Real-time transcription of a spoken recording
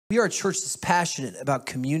We are a church that's passionate about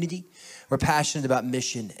community. We're passionate about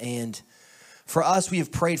mission. And for us, we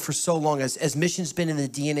have prayed for so long. As mission's been in the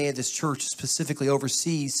DNA of this church, specifically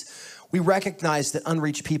overseas, we recognize that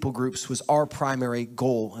unreached people groups was our primary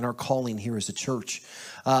goal and our calling here as a church.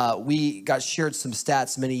 We got shared some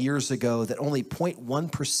stats many years ago that only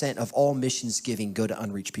 0.1% of all missions giving go to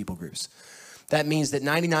unreached people groups. That means that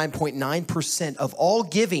 99.9% of all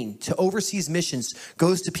giving to overseas missions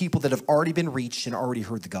goes to people that have already been reached and already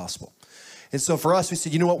heard the gospel. And so for us, we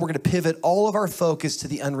said, you know what, we're going to pivot all of our focus to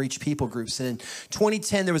the unreached people groups. And in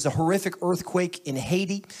 2010, there was a horrific earthquake in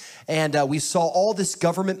Haiti. And we saw all this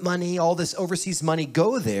government money, all this overseas money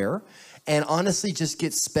go there, and honestly just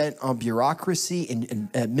get spent on bureaucracy and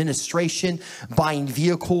administration, buying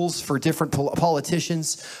vehicles for different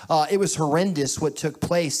politicians. It was horrendous what took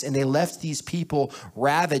place, and they left these people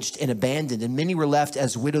ravaged and abandoned, and many were left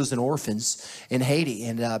as widows and orphans in Haiti.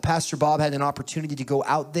 And Pastor Bob had an opportunity to go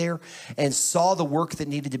out there and saw the work that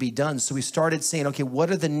needed to be done. So we started saying, okay,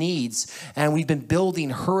 what are the needs? And we've been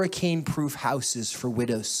building hurricane-proof houses for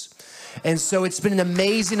widows. And so it's been an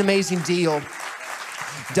amazing, amazing deal.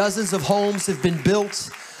 Dozens of homes have been built.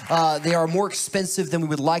 They are more expensive than we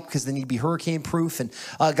would like because they need to be hurricane proof. And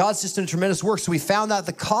God's just done a tremendous work. So we found out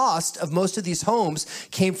the cost of most of these homes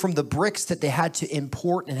came from the bricks that they had to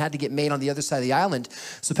import and had to get made on the other side of the island.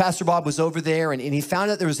 So Pastor Bob was over there and he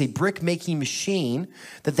found out there was a brick making machine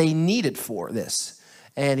that they needed for this.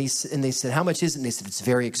 And they said, how much is it? And they said, it's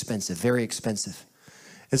very expensive, very expensive.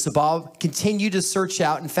 And so Bob continued to search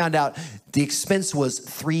out and found out the expense was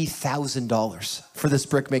 $3,000 for this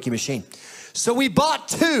brick making machine. So we bought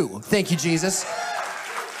two. Thank you, Jesus.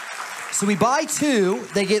 So we buy two.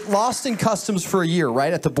 They get lost in customs for a year,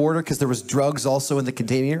 right, at the border, because there was drugs also in the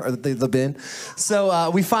container, or the bin.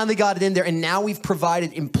 So we finally got it in there, and now we've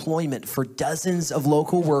provided employment for dozens of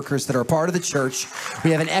local workers that are part of the church.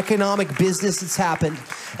 We have an economic business that's happened,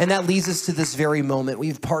 and that leads us to this very moment.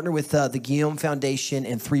 We've partnered with the Guillaume Foundation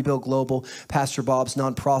and 3 Bill Global, Pastor Bob's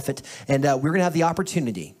nonprofit, and we're going to have the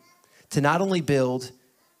opportunity to not only build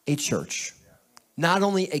a church, not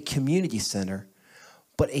only a community center,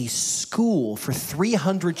 but a school for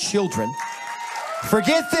 300 children.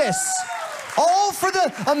 Forget this. All for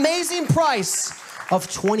the amazing price of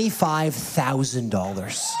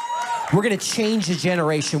 $25,000. We're going to change a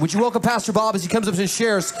generation. Would you welcome Pastor Bob as he comes up and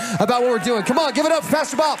shares about what we're doing? Come on, give it up for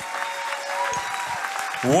Pastor Bob.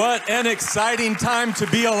 What an exciting time to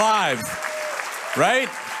be alive, right?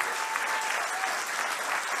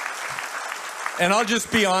 And I'll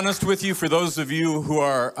just be honest with you, for those of you who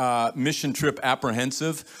are mission trip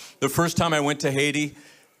apprehensive, the first time I went to Haiti,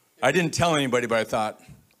 I didn't tell anybody, but I thought,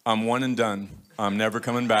 I'm one and done. I'm never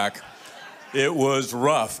coming back. It was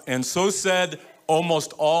rough. And so said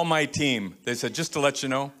almost all my team. They said, just to let you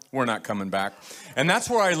know, we're not coming back. And that's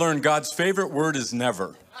where I learned God's favorite word is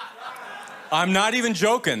never. I'm not even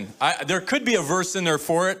joking. There could be a verse in there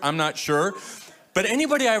for it. I'm not sure. But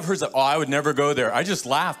anybody I've heard say, oh, I would never go there, I just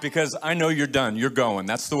laugh because I know you're done. You're going.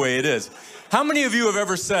 That's the way it is. How many of you have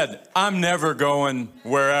ever said, I'm never going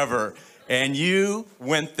wherever? And you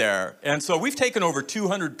went there. And so we've taken over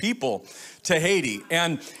 200 people to Haiti.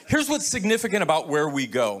 And here's what's significant about where we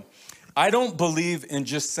go. I don't believe in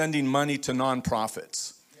just sending money to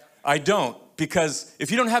nonprofits. I don't. Because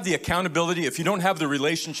if you don't have the accountability, if you don't have the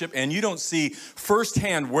relationship, and you don't see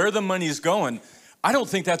firsthand where the money is going, I don't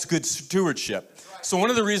think that's good stewardship. So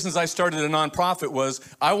one of the reasons I started a nonprofit was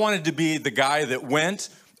I wanted to be the guy that went,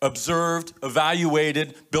 observed,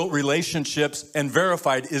 evaluated, built relationships, and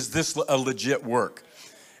verified, is this a legit work?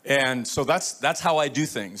 And so that's how I do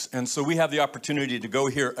things. And so we have the opportunity to go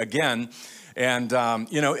here again. And,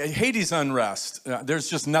 you know, Haiti's unrest. There's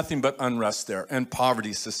just nothing but unrest there, and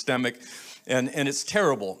poverty, systemic, and it's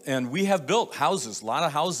terrible. And we have built houses, a lot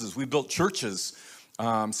of houses. We built churches,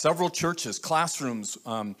 several churches, classrooms.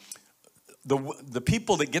 The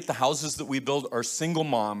people that get the houses that we build are single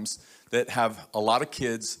moms that have a lot of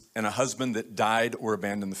kids and a husband that died or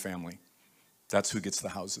abandoned the family. That's who gets the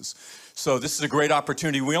houses. So this is a great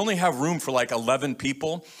opportunity. We only have room for like 11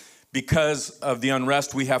 people. Because of the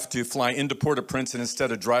unrest, we have to fly into Port-au-Prince, and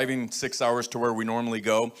instead of driving 6 hours to where we normally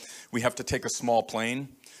go, we have to take a small plane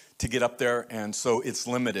to get up there, and so it's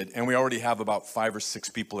limited. And we already have about 5 or 6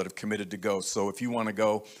 people that have committed to go. So if you want to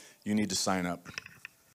go, you need to sign up.